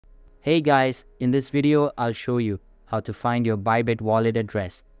Hey guys, in this video I'll show you how to find your Bybit wallet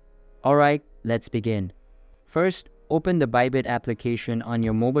address. Alright, let's begin. First, open the Bybit application on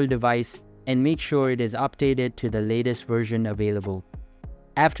your mobile device and make sure it is updated to the latest version available.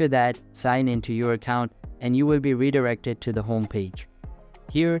 After that, sign into your account and you will be redirected to the home page.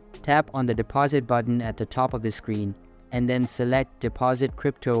 Here, tap on the deposit button at the top of the screen and then select Deposit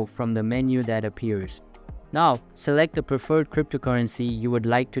Crypto from the menu that appears. Now, select the preferred cryptocurrency you would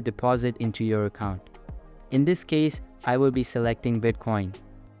like to deposit into your account. In this case, I will be selecting Bitcoin.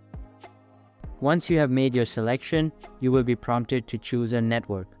 Once you have made your selection, you will be prompted to choose a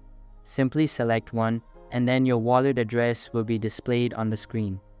network. Simply select one, and then your wallet address will be displayed on the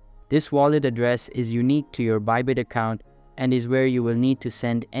screen. This wallet address is unique to your Bybit account and is where you will need to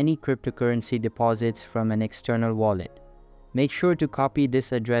send any cryptocurrency deposits from an external wallet. Make sure to copy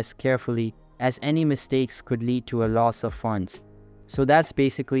this address carefully, as any mistakes could lead to a loss of funds. So that's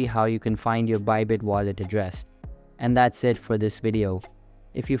basically how you can find your Bybit wallet address. And that's it for this video.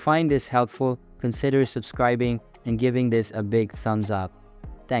 If you find this helpful, consider subscribing and giving this a big thumbs up.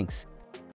 Thanks.